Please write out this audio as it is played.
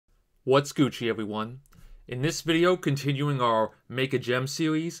What's Gucci, everyone? In this video, continuing our Make a Gem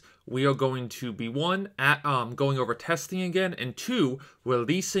series, we are going to be going over testing again, and 2,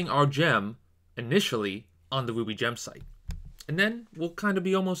 releasing our gem initially on the Rubygems site. And then we'll kind of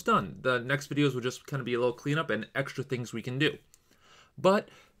be almost done. The next videos will just kind of be a little cleanup and extra things we can do. But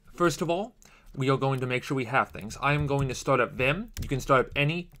first of all, we are going to make sure we have things. I am going to start up Vim. You can start up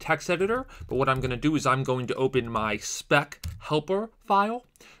any text editor, but what I'm going to do is I'm going to open my spec helper file,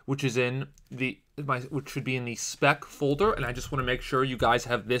 which is in which should be in the spec folder, and I just want to make sure you guys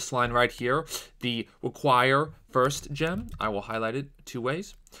have this line right here, the require first gem. I will highlight it 2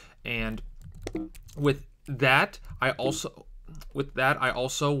 ways, and with that I also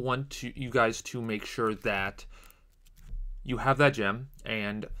want you guys to make sure that you have that gem,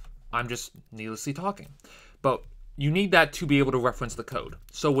 and I'm just needlessly talking. But you need that to be able to reference the code.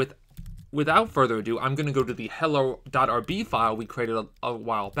 So without further ado, I'm going to go to the hello.rb file we created a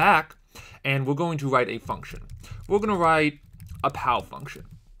while back, and we're going to write a function. We're going to write a POW function,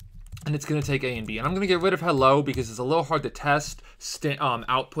 and it's going to take A and B. And I'm going to get rid of hello because it's a little hard to test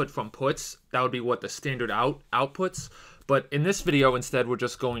output from puts. That would be what the standard outputs. But in this video, instead, we're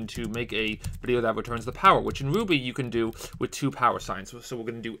just going to make a video that returns the power, which in Ruby you can do with 2 power signs. So we're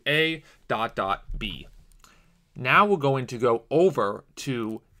going to do A dot B. Now we're going to go over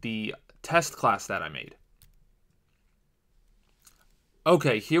to the test class that I made.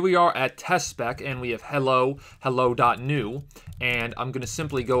 Okay, here we are at test spec, and we have hello.new, and I'm going to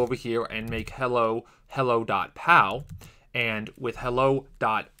simply go over here and make hello.pow, and with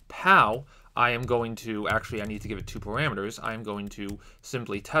hello.pow, I am going to, actually I need to give it 2 parameters. I am going to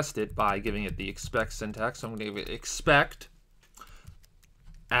simply test it by giving it the expect syntax. So I'm going to give it expect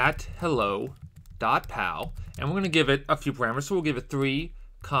at hello.pow, and we're going to give it a few parameters. So we'll give it 3,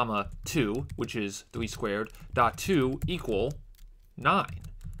 2, which is 3 squared, dot 2 equal 9.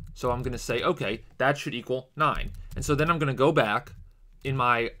 So I'm going to say, okay, that should equal 9. And so then I'm going to go back in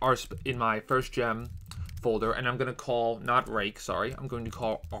my first gem folder, and I'm going to call, not rake, sorry, I'm going to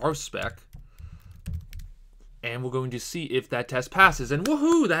call rspec, and we're going to see if that test passes. And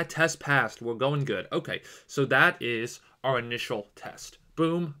woohoo, that test passed. We're going good. Okay, so that is our initial test.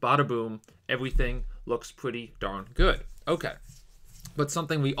 Boom, bada boom, everything looks pretty darn good. Okay, but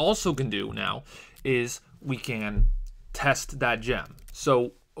something we also can do now is we can test that gem.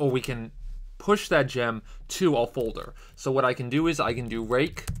 Or we can push that gem to a folder. So what I can do is I can do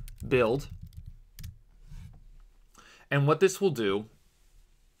rake build, and what this will do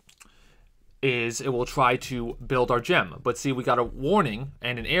is it will try to build our gem. But see, we got a warning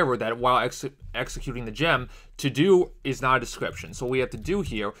and an error that while executing the gem, to do is not a description. So what we have to do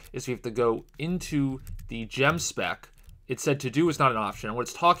here is we have to go into the gem spec. It said to do is not an option. And what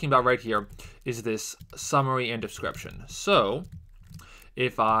it's talking about right here is this summary and description. So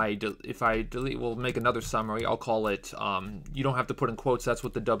if I delete, we'll make another summary. I'll call it, you don't have to put in quotes. That's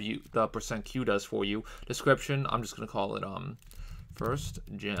what the %Q does for you. Description, I'm just going to call it first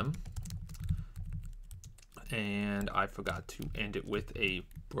gem. And I forgot to end it with a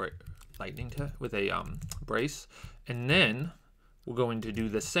brace. And then we're going to do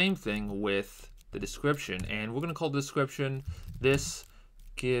the same thing with the description, and we're going to call the description, this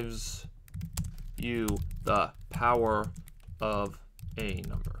gives you the power of a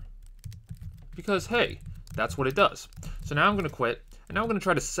number. Because, hey, that's what it does. So now I'm going to quit, and now I'm going to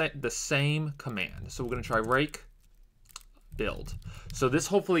try to set the same command. So we're going to try rake build. So this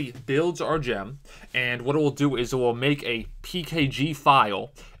hopefully builds our gem, and what it will do is it will make a PKG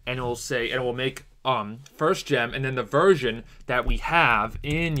file, and it will say, and it will make first gem, and then the version that we have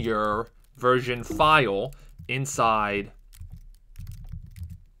in your version file inside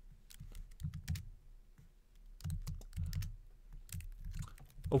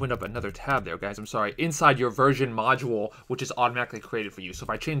opened up another tab there, guys. I'm sorry. Inside your version module, which is automatically created for you. So if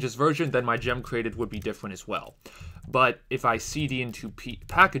I change this version, then my gem created would be different as well. But if I cd into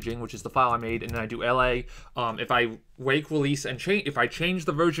packaging, which is the file I made, and then I do LA, if I rake release and if I change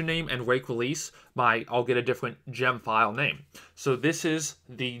the version name and rake release, I'll get a different gem file name. So this is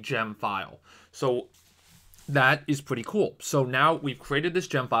the gem file. So that is pretty cool. So now we've created this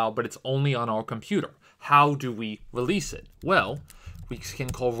gem file, but it's only on our computer. How do we release it? Well, we can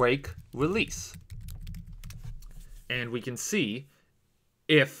call rake release, and we can see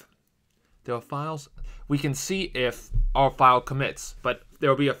if there are files. We can see if our file commits, but there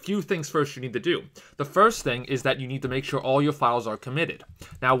will be a few things first you need to do. The first thing is that you need to make sure all your files are committed.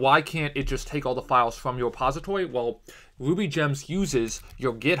 Now, why can't it just take all the files from your repository? Well, Rubygems uses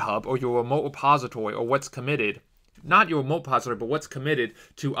your GitHub or your remote repository, or what's committed, not your remote repository, but what's committed,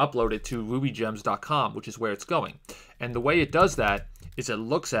 to upload it to rubygems.com, which is where it's going. And the way it does that is it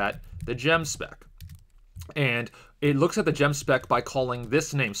looks at the gem spec. And it looks at the gem spec by calling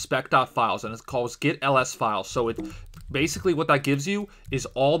this name spec.files, and it calls get ls files. So it basically what that gives you is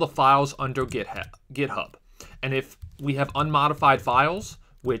all the files under GitHub. And if we have unmodified files,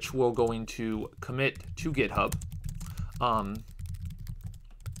 which we're going to commit to GitHub,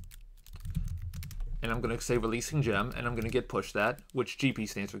 and I'm going to say releasing gem, and I'm going to git push that, which GP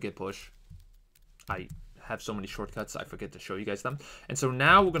stands for git push. I have so many shortcuts, I forget to show you guys them. And so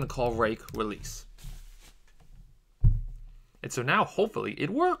now we're going to call rake release. And so now, hopefully,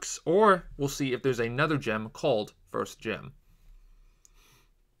 it works. Or we'll see if there's another gem called first gem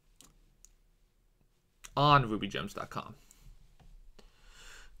on rubygems.com.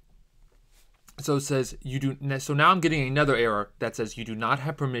 So it says you do. So now I'm getting another error that says you do not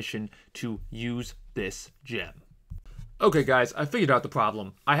have permission to use this gem. Okay, guys, I figured out the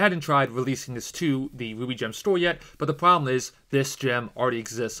problem. I hadn't tried releasing this to the Rubygems store yet, but the problem is this gem already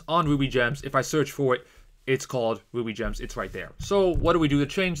exists on Rubygems. If I search for it, it's called Rubygems. It's right there. So what do we do to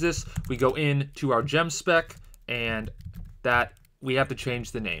change this? We go into our gem spec, and that we have to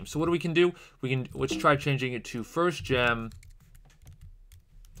change the name. So what we can do? Let's try changing it to first gem,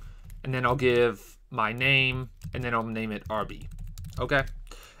 and then I'll give my name, and then I'll name it RB. Okay.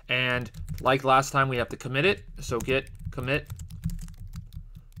 And like last time, we have to commit it. So git commit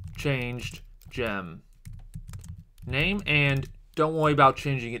changed gem name, and don't worry about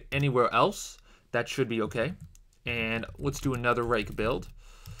changing it anywhere else. That should be okay. And let's do another rake build,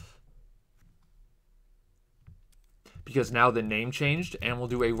 because now the name changed, and we'll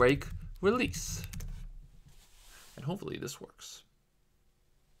do a rake release. And hopefully this works.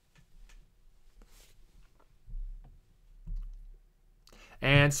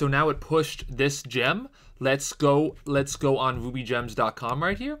 And so now it pushed this gem. Let's go on rubygems.com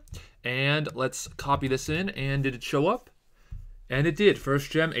right here, and let's copy this in. And did it show up? And it did.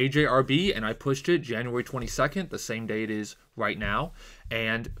 First gem, AJRB, and I pushed it January 22nd, the same day it is right now.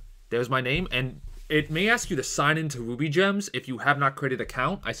 And there's my name. And it may ask you to sign into Rubygems. If you have not created an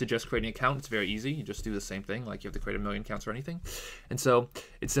account, I suggest creating an account. It's very easy. You just do the same thing, like you have to create 1 million accounts or anything. And so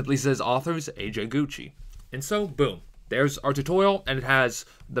it simply says authors, AJ Gucci. And so, boom. There's our tutorial, and it has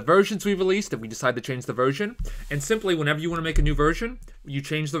the versions we released if we decide to change the version. And simply, whenever you want to make a new version,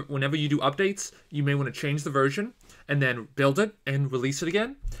 whenever you do updates, you may want to change the version and then build it and release it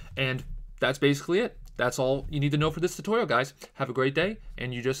again. And that's basically it. That's all you need to know for this tutorial, guys. Have a great day,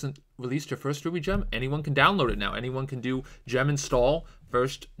 and you just released your first Ruby gem. Anyone can download it now. Anyone can do gem install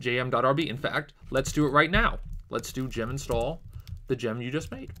first jm.rb. In fact, let's do it right now. Let's do gem install the gem you just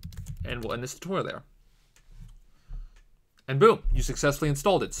made, and we'll end this tutorial there. And boom, you successfully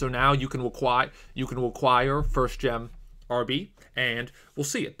installed it. So now you can require first gem RB, and we'll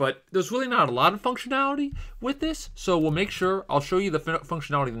see it. But there's really not a lot of functionality with this, so we'll make sure I'll show you the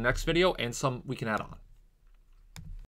functionality in the next video, and some we can add on.